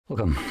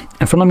Welcome.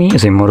 In front of me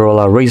is a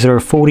Motorola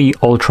Razr 40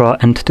 Ultra,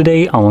 and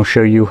today I will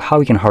show you how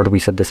you can hard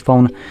reset this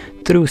phone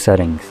through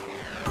settings.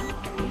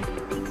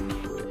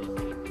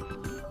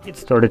 To get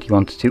started, you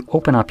want to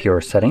open up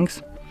your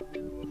settings.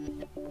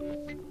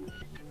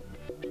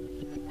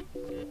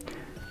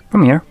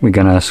 From here, we're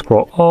gonna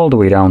scroll all the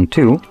way down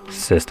to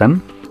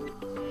System.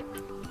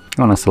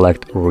 You want to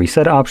select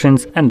Reset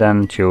Options and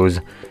then choose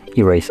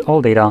Erase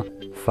All Data,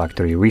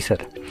 Factory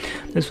Reset.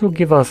 This will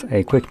give us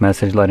a quick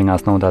message letting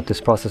us know that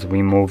this process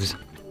removes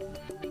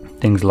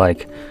things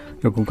like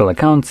your Google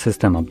account,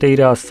 system of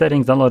data,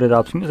 settings, downloaded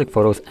apps, music,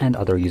 photos, and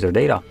other user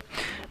data.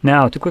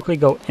 Now, to quickly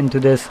go into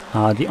this,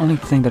 the only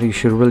thing that you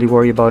should really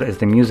worry about is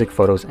the music,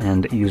 photos,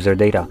 and user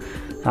data.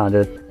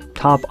 The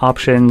top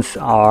options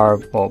are,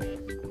 well,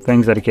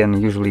 things that you can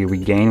usually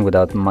regain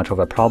without much of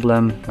a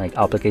problem, like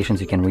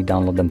applications, you can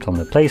re-download them from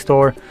the Play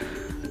Store.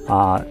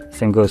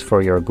 Same goes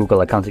for your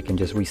Google accounts, you can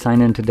just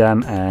re-sign into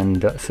them,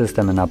 and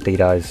system and app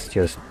data is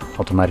just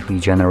automatically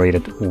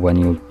generated when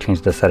you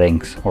change the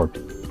settings or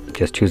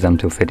just choose them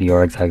to fit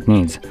your exact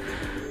needs.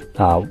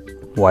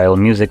 While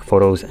music,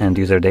 photos, and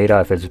user data,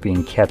 if it's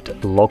being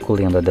kept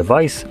locally on the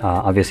device,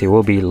 obviously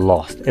will be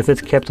lost. If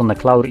it's kept on the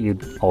cloud, you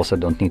also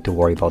don't need to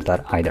worry about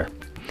that either.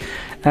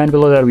 And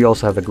below that, we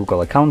also have a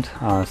Google account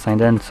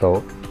signed in,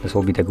 so this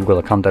will be the Google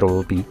account that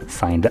will be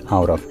signed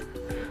out of.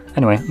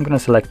 Anyway, I'm going to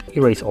select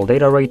Erase All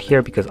Data right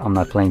here because I'm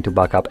not planning to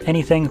back up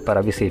anything, but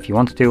obviously if you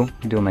want to,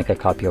 do make a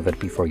copy of it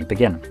before you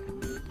begin.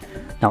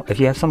 Now, if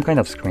you have some kind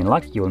of screen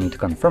lock, you will need to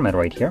confirm it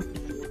right here.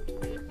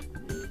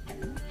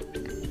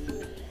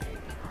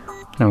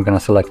 Then we're going to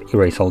select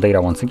Erase All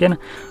Data once again,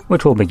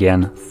 which will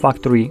begin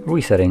factory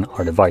resetting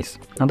our device.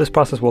 Now, this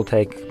process will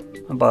take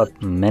about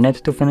a minute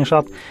to finish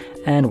up,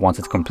 and once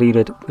it's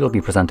completed, we'll be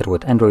presented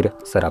with Android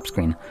setup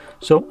screen.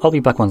 So I'll be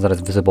back once that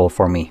is visible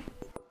for me.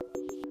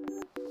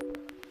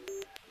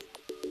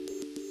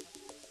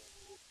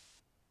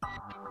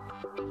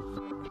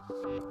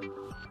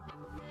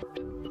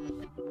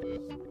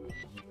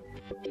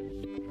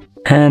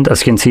 And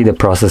as you can see, the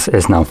process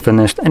is now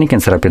finished and you can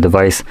set up your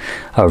device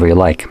however you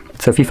like.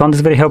 So if you found this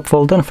very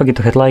helpful, don't forget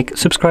to hit like,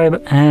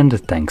 subscribe, and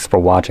thanks for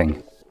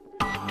watching.